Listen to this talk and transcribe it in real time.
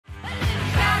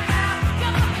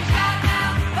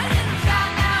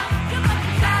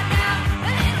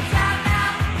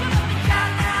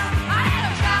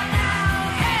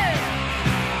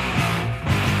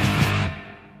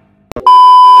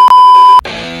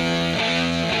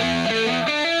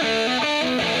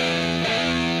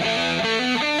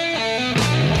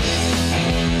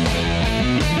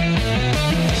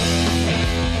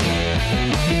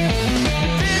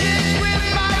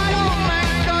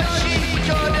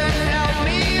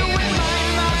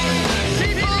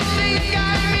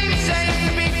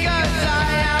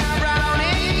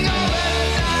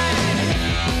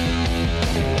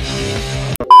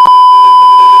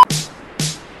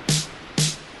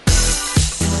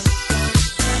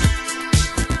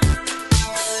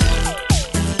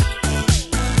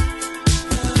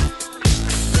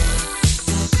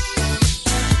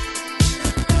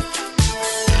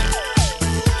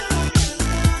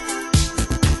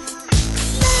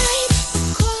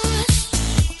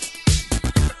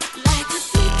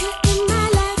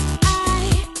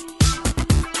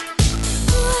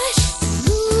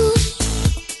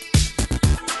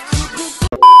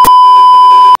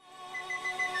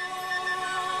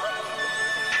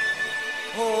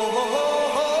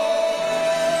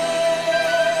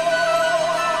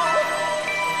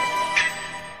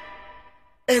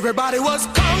Everybody was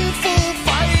kung fu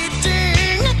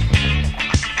fighting.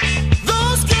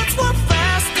 Those kids were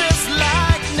fast as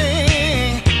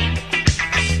lightning.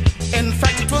 In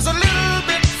fact, it was a little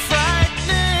bit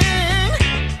frightening,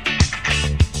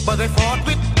 but they fought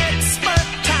with expert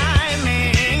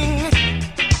timing.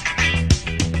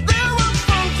 There were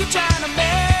funky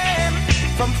Chinamen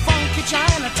from funky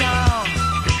Chinatown.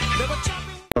 They were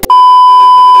chopping.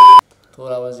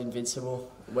 Thought I was invincible.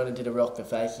 Went and did a rock the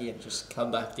fakie and just come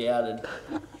back down and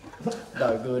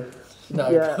no good. No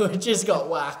good. Just got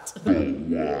whacked.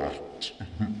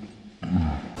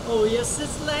 Oh yes,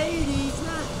 it's ladies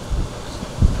night.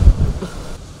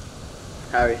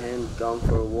 Harry Henn going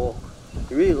for a walk.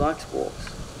 He really likes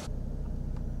walks.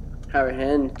 Harry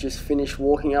Henn just finished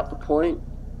walking up the point.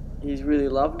 He's really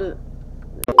loved it.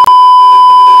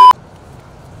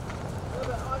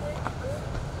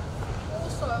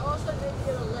 Also need to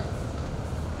get a left.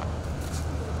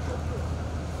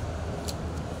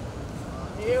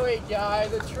 Here we go,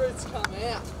 the truth's come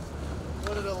out.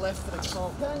 What are the left for the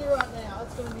comp? Turn you right now,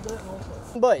 it's going to be good and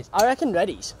awful. Boys, I reckon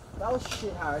Reddies. That was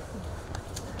shit, Harry.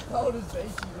 Boulders Beach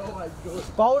is always good.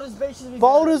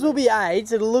 Boulders will be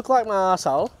AIDS, it'll look like my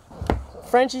arsehole.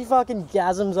 Frenchie fucking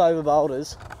gasms over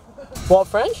boulders. What,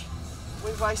 French?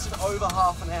 We've wasted over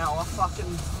half an hour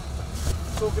fucking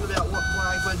talking about what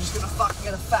wave we're just going to fucking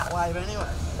get a fat wave anyway.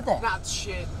 That's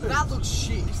shit. That looks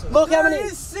shit. Look how many... It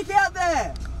is sick out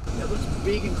there. It looks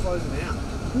big and closing out.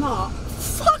 Nah.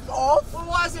 Fuck off! Well,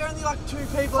 why is there only like 2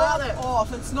 people out there?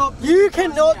 Off. It's not. You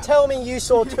cannot tell me you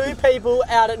saw 2 people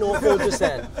out at Northfield just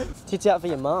then. Tits out for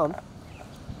your mum.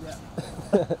 Yeah.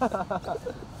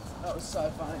 That was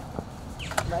so funny.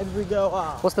 Maybe we go.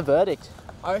 What's the verdict?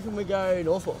 I reckon we go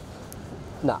Norfolk.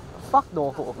 Nah. Fuck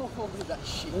Norfolk. Norfolk is that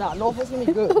shit. Nah, Norfolk's gonna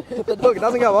be good. Look, it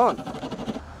doesn't go on.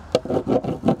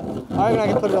 I reckon I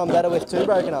can put it on better with 2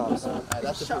 broken arms. Hey,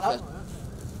 that's Shut up.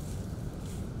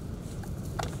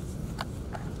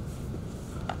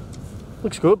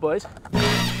 Looks good, boys.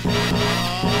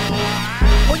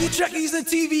 All you trekkies and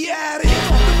TV addicts,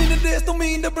 don't mean to this, don't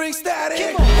mean to bring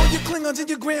static. All you Klingons in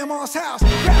your grandma's house,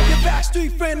 grab your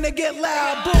backstreet friend, they get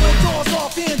loud, blowing doors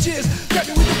off hinges, grab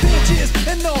you with the pinches.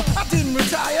 And no, I didn't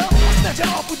retire, I snatch you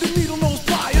off with the needle nose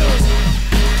pliers.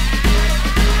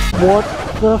 What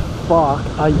the fuck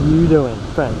are you doing,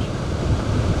 French?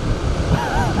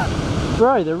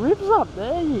 Bro, the rib's up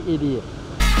there, you idiot.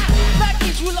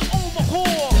 Package will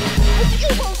overhaul. With the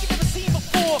U-boats you never seen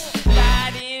before.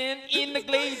 Sliding in the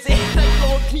glaze and the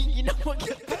floor clean, you know what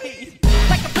get paid.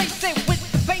 Like a place with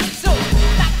the face so.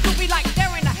 Not to be like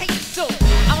they're in a hate so.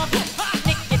 I'm a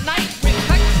Nick at night with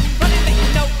pipes running that you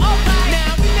know. Alright,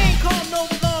 now remain calm, no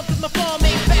alarm, cause my farm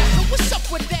ain't fast. So what's up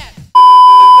with that?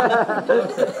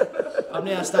 I'm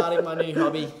now starting my new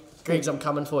hobby. Griggs, I'm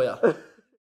coming for you.